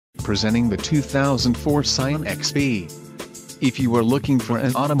presenting the 2004 Scion XB. If you are looking for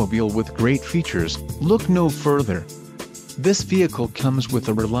an automobile with great features, look no further. This vehicle comes with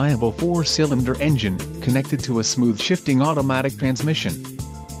a reliable 4-cylinder engine, connected to a smooth shifting automatic transmission.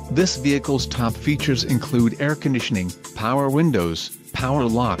 This vehicle's top features include air conditioning, power windows, power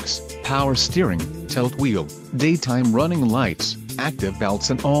locks, power steering, tilt wheel, daytime running lights, active belts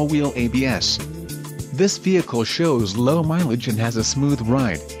and all-wheel ABS. This vehicle shows low mileage and has a smooth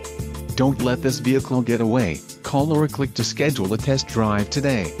ride. Don't let this vehicle get away. Call or click to schedule a test drive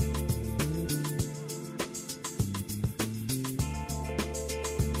today.